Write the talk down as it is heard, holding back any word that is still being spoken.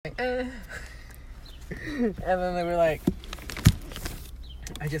And then they were like,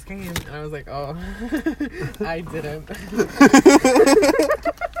 I just came. And I was like, oh, I didn't.